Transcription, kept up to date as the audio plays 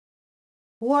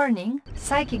Warning,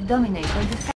 Psychic Dominator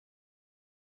detected.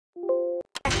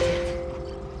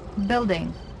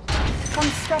 Building.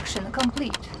 Construction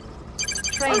complete.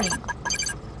 Training.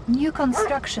 New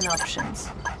construction options.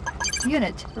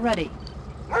 Unit ready.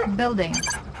 Building.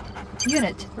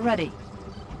 Unit ready.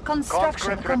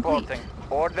 Construction complete.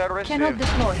 Order received. Cannot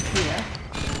deploy here.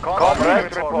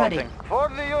 Unit ready. For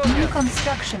the New Union.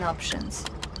 construction options.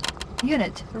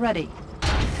 Unit ready.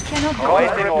 Cannot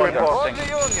Waiting deploy orders. here. For the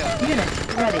Union.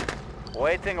 Unit ready.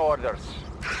 Waiting orders.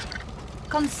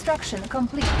 Construction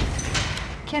complete.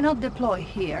 Cannot deploy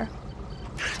here.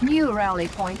 New rally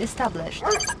point established.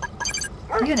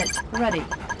 Unit ready.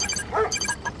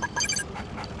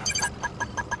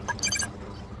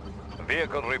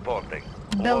 Vehicle reporting.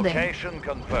 Building. Location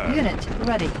confirmed. Unit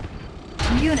ready.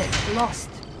 Unit lost.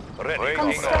 Ready.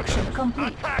 Construction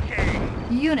complete.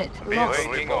 Attacking. Unit lost.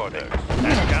 Waiting orders.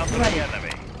 Unit Encounter ready. the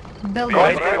enemy. Building.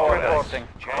 Waiting orders.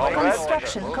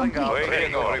 Construction complete.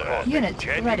 Waiting orders. Unit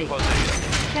Changing ready.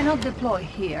 position. Cannot deploy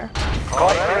here.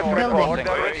 Building. Building.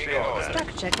 Waiting orders.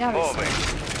 Structure garrison.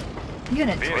 Moving.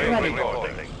 Unit Vehicle ready.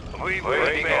 reporting.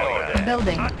 Waiting orders.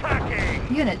 Building.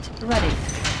 Attacking. Unit ready.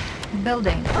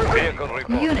 Building. Vehicle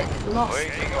reporting. Unit lost.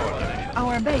 Waiting orders.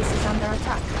 Our base is under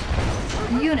attack.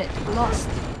 Unit lost.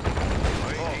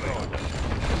 Waiting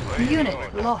orders.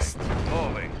 Unit lost.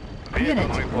 Moving. Unit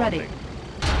Vehicle ready. reporting.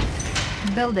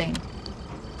 Building.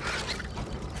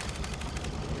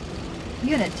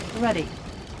 Unit ready.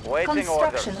 Waiting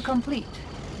Construction orders. complete.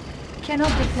 Cannot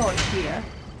deploy here.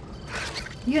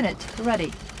 Unit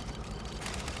ready.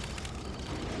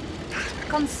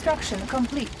 Construction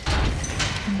complete.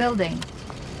 Building.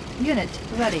 Unit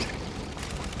ready.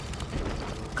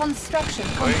 Construction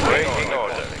complete. Waiting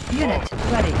orders. Unit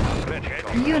ready.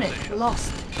 Ready. Unit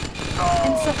lost.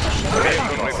 Insufficient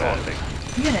Vehicle funds.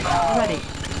 reporting. Unit ready.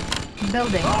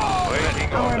 Building.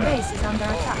 Waiting Our orders. base is under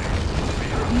attack.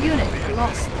 Unit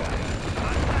lost.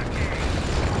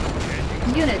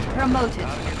 Unit promoted.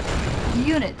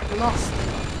 Unit lost.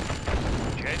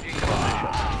 Changing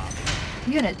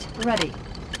position. Unit ready.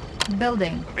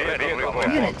 Building. Vehicle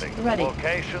reporting. Unit ready.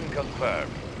 Location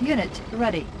confirmed. Unit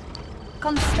ready.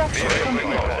 Construction Vehicle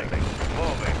complete. reporting.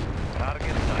 Moving.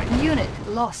 Target sight. Unit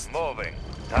lost. Moving.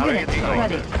 Unit Targeting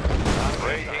ready. orders.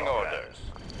 Waiting orders.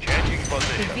 Changing The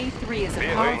position. V3 is a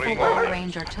Vehicle powerful reporting.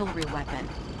 long-range artillery weapon.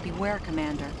 Beware,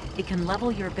 Commander. It can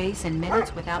level your base in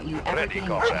minutes without you ever Ready, getting a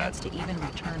comrade. chance to even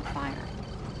return fire.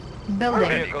 Building.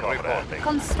 Vehicle reporting.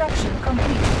 Construction complete.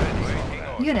 Waiting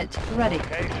orders. Unit ready.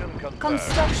 Location confirmed.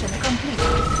 Construction complete.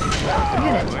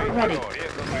 Unit ready.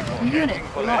 Vehicle reporting. Unit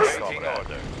lost. Waiting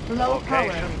orders. Low power.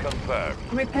 Location confirmed.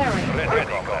 Repairing.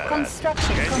 Ready, comrade.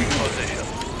 Construction Changing complete. position.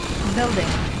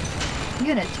 Building.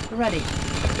 Unit ready.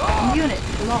 Unit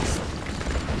lost.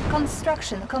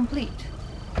 Construction complete.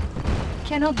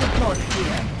 Cannot deploy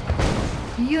here.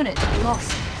 Unit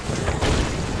lost.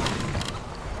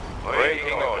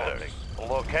 Waiting orders.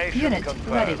 Location Unit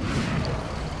confirmed. ready.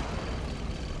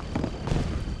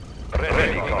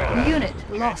 Ready, comrade. Unit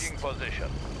lost. Changing position.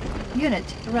 Unit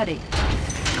ready.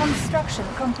 Construction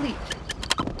complete.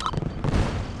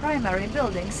 Primary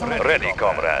building selected. Ready,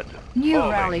 comrade. New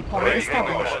Moving. rally point Ready,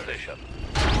 established. position.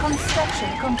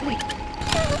 Construction complete.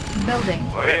 Building.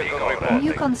 Ready, comrade.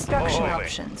 New construction Moving.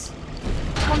 options.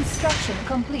 Construction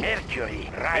complete. Ready,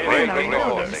 Primary building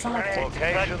comrade. selected.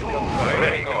 Location confirmed.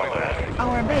 Ready, comrade.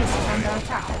 Our base is under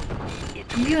attack.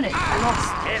 Unit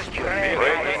lost.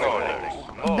 Waiting orders.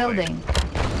 Moving. Building.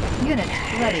 Unit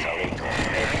ready.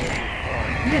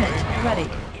 Unit ready.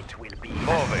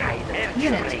 Moving.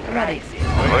 Unit ready.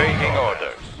 Waiting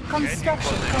orders.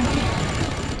 Construction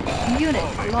complete.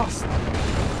 Unit lost.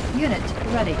 Unit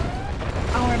ready.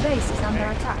 Our base is under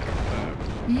attack.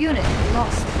 Unit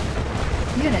lost.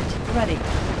 Unit ready.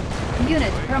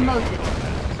 Unit promoted.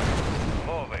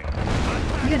 Moving.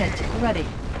 Unit ready.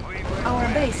 Our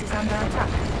base is under attack.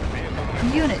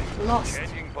 Unit lost.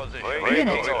 Changing position.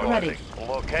 Unit ready.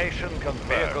 Location confirmed.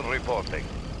 Vehicle reporting.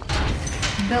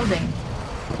 Building.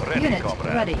 Ready, Unit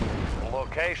comrade. ready.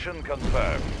 Location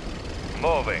confirmed.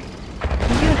 Moving.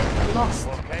 Unit lost.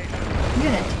 Location.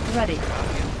 Unit ready.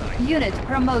 Unit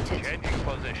promoted. Changing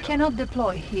position. Cannot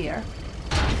deploy here.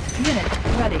 Unit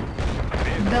ready.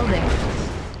 Building.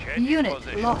 Changing Unit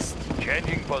position. lost.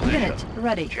 Changing position. Unit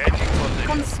ready. Changing position.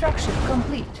 Construction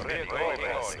complete.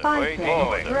 Spy Waiting plane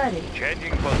orders. ready.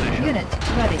 Changing position. Unit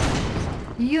ready.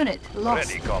 Unit lost.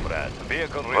 Ready, comrade.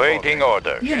 Vehicle waiting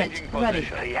orders. Unit Changing ready.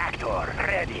 position. Reactor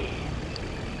ready.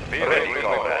 Vehicle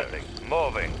reporting.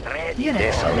 Moving.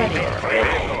 Unit ready.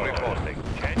 Vehicle reporting.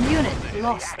 Changing Unit position.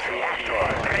 lost.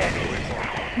 Reactor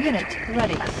ready. Unit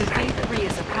ready. The V3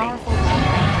 is a powerful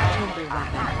long-range artillery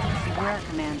weapon. Beware,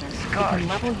 Commander. It can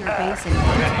level your base in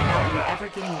minutes without you ever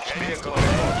getting a chance to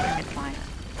even return fire.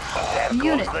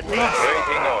 Unit lost.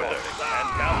 Waiting orders.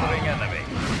 Encountering enemy.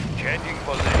 Changing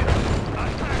position.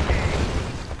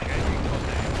 Changing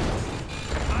position.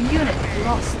 Unit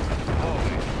lost.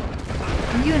 Moving.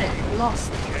 Unit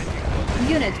lost.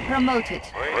 Unit promoted.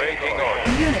 Waiting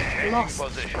orders. Unit Changing lost.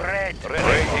 position.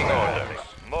 Waiting orders.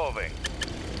 Moving.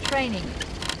 Training.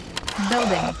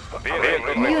 Building.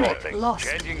 Vehicle Unit reporting. lost.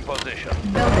 Changing position.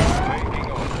 Building.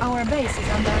 Waiting orders. Our base is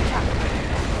under attack.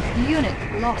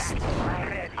 Unit lost.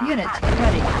 Unit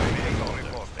ready. Vehicle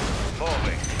reporting.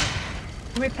 Moving.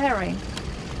 Repairing.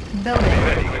 Building.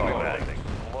 Vehicle reporting.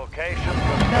 Location.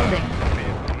 Building.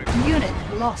 Vehicle reporting. Unit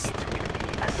lost.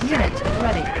 Unit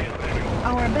ready.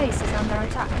 Our base is under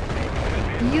attack.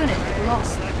 Unit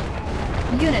lost.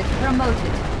 Unit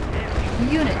promoted.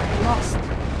 Unit lost.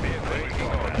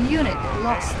 Unit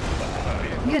lost.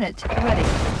 Unit ready.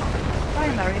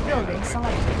 Primary building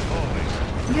selected.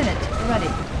 Unit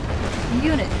ready.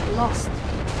 Unit lost.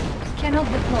 Cannot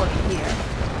deploy here.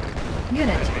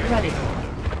 Unit ready.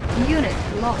 Unit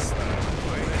lost.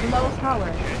 Low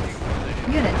power.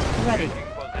 Unit ready.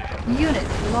 Unit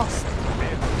lost.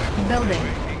 Building.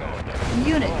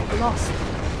 Unit lost.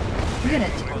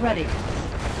 Unit ready.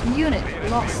 Unit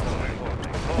lost.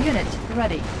 Unit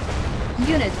ready.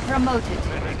 Unit promoted.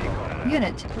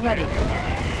 Unit ready.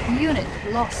 Unit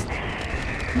lost.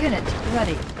 Unit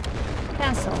ready.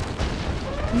 Cancel.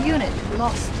 Unit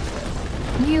lost.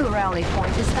 New rally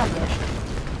point established.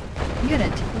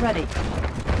 Unit ready.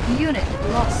 Unit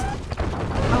lost.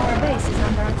 Our base is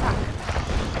under attack.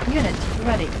 Unit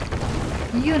ready.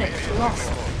 Unit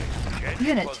lost.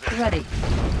 Unit ready.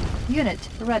 Unit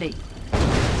ready.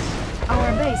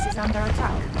 Our base is under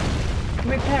attack.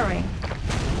 Repairing.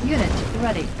 Unit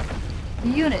ready.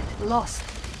 Unit lost.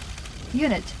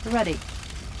 Unit ready.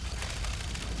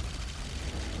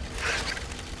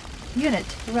 Unit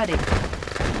ready.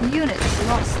 Unit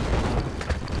lost.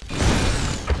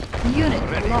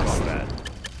 Unit lost.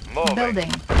 Moving.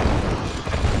 Building.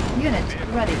 Unit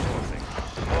ready.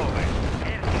 Moving.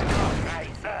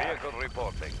 Vehicle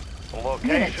reporting.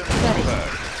 Unit Location ready.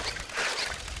 confirmed.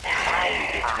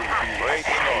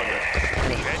 Waiting order.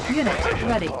 Unit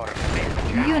ready.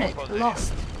 Unit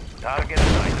lost. Target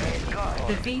sighted.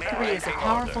 The V3 is a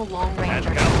powerful long-range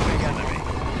artillery. Encountering enemy.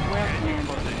 Beware,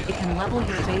 Commander. It can level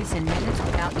your base in minutes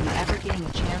without you ever getting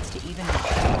a chance to even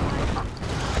return fire.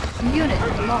 Unit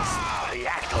lost.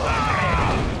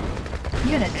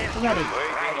 Unit ready.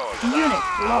 Waiting order. Unit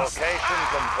lost. Location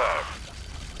confirmed.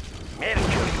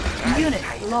 Unit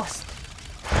lost.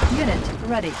 Unit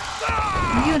ready.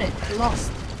 Unit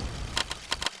lost.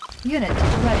 Unit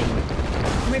ready.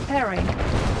 Repairing.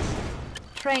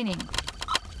 Training.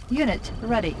 Unit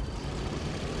ready.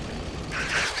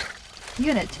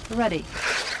 Unit ready.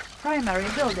 Primary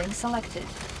building selected.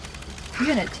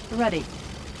 Unit ready.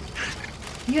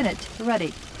 Unit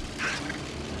ready.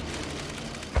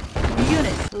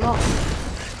 Unit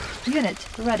lost. Unit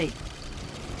ready.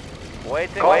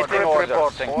 Waiting orders.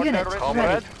 reporting. Unit Order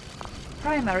ready. reporting.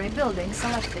 Primary building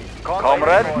selected.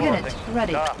 Comrade. Unit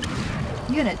ready.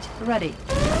 Unit ready.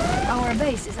 Our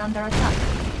base is under attack.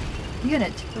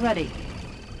 Unit ready.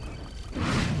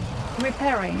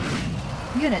 Repairing.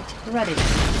 Unit ready.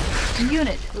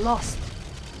 Unit lost.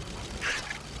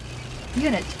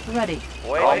 Unit ready.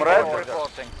 Comrade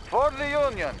reporting. For the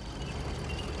Union.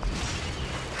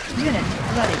 Unit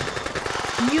ready.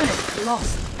 Unit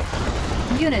lost.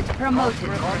 Unit promoted.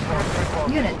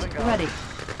 Unit ready.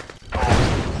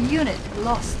 Unit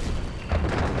lost.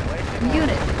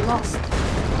 Unit lost.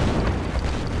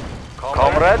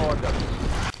 Comrade.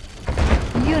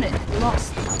 Unit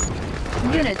lost.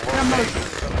 Unit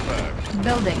promoted.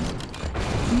 Building.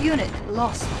 Unit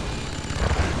lost.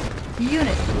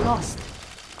 Unit lost.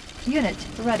 Unit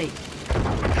ready.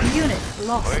 Unit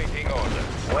lost. Waiting order.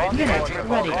 Unit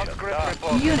ready.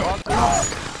 Unit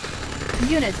lost.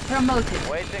 Unit promoted.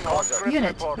 Waiting order.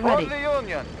 Unit ready.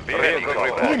 Union. Vehicle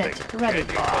reporting. Unit ready.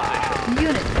 Changing position.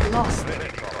 Unit lost.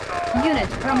 Unit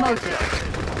promoted.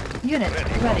 Unit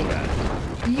ready.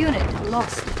 Unit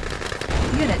lost.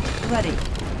 Unit ready.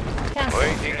 Cancel.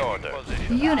 Waiting order.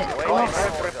 Unit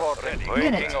lost. Reporting.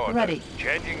 Unit Waiting order. ready.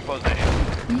 Changing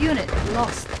position. Unit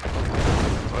lost.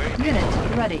 Waiting Unit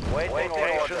order. ready.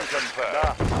 Location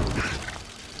confirmed.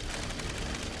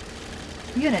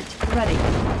 Unit ready.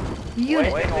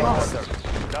 Unit lost.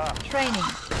 Training.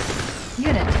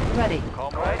 Unit ready.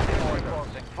 Waiting order.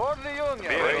 For the Union.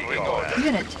 Waiting order.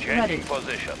 Unit ready. Changing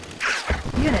position.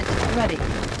 Unit ready.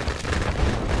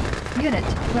 Unit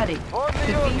ready. The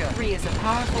V3 is a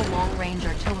powerful long-range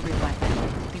artillery weapon.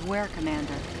 Beware,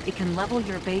 Commander. It can level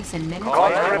your base in minutes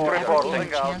without you ever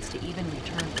getting a chance to even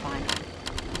return fire.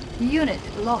 Unit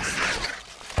lost.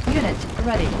 Unit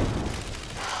ready.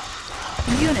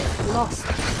 Unit lost.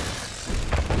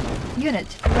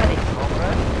 Unit ready.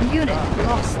 Unit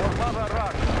lost.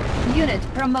 Unit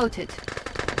promoted.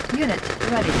 Unit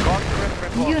ready.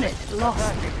 Unit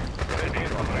lost.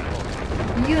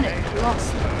 Unit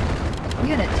lost.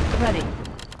 Unit ready.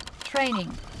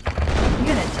 Training.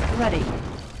 Unit ready.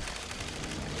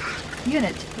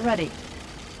 Unit ready.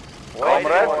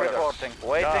 Comrade reporting.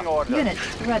 Waiting order. Unit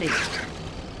ready.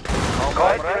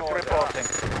 Comrade reporting.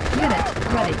 Unit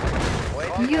ready.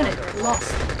 Unit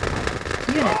lost.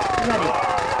 Unit ready.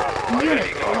 Unit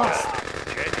lost.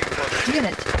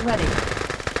 Unit ready.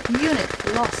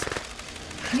 Unit lost.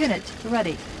 Unit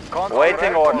ready.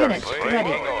 Waiting order. Unit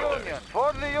ready.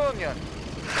 For the Union.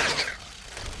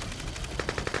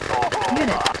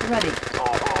 Unit ready.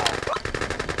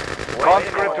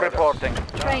 Conscript reporting.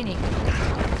 Training.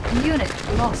 Unit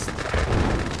lost.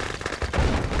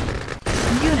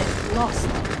 Unit lost.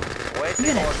 Waiting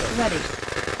Unit order. ready.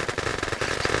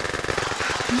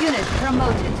 Unit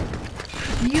promoted.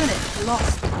 Unit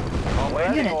lost.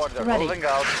 Waiting Unit order. ready. Moving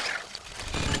out.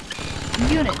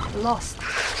 Unit lost.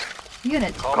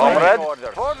 Unit Comrade ready.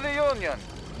 order. For the Union.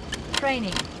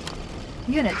 Training.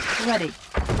 Unit ready.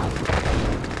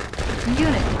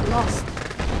 Unit lost.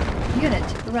 Unit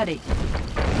ready.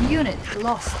 Unit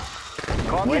lost.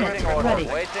 Waiting order. ready.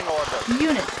 Waiting order.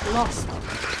 Unit lost.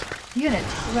 Unit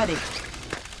ready.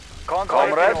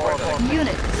 Comrade order.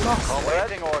 Unit lost.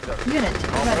 Waiting order. Unit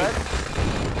ready.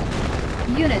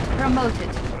 Unit promoted.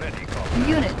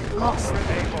 Unit lost.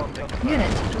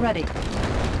 Unit ready.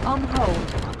 On hold.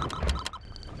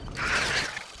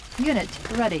 Unit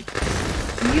ready.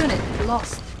 Unit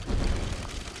lost.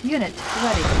 Unit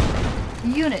ready.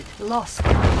 Unit lost.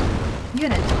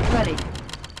 Unit ready.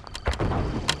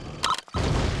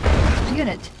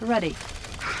 Unit ready.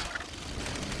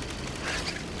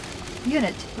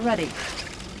 Unit ready.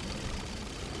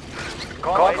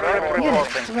 Conscript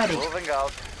Unit reporting. ready. Moving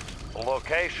out.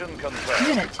 Location confirmed.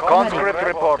 Unit ready. Conscript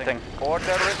reporting.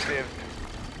 Order received.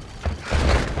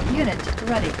 Unit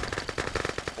ready.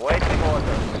 Waiting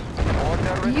order.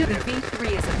 Order The received. V3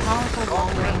 is a powerful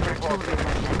long-range artillery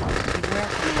weapon. Beware,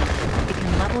 Commander. It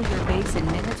can level your base in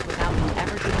minutes without you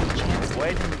ever getting a chance to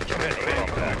even return.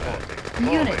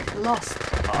 Unit lost.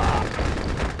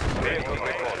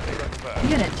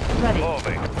 Unit ready.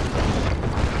 Moving.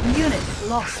 Unit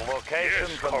lost. Location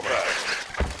confirmed.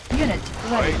 Unit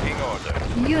ready. Waiting order.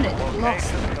 Unit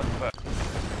lost. Location confirmed.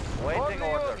 Waiting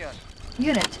order.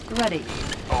 Unit ready.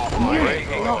 Unit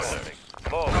Waiting lost.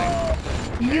 order.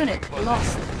 Moving. Unit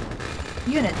lost.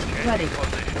 Unit ready.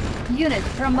 Position. Unit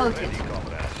promoted. Ready,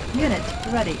 comrade. Unit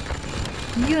ready.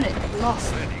 Unit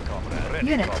lost. Ready, comrade. Ready,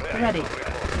 Unit comrade. ready.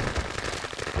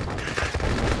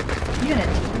 Unit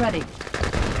ready.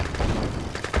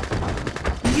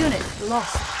 Unit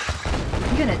lost.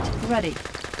 Unit ready.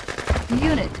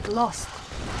 Unit lost.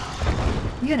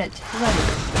 Unit ready.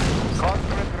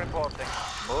 Conscript reporting.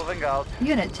 Moving out.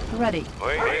 Unit ready.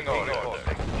 Waiting order.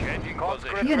 Changing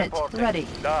position. Unit ready.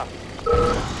 Da.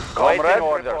 Waiting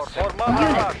orders.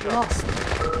 Unit lost.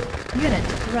 Unit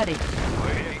ready.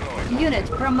 Waiting order. Unit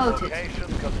promoted.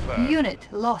 Location confirmed. Unit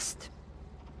lost.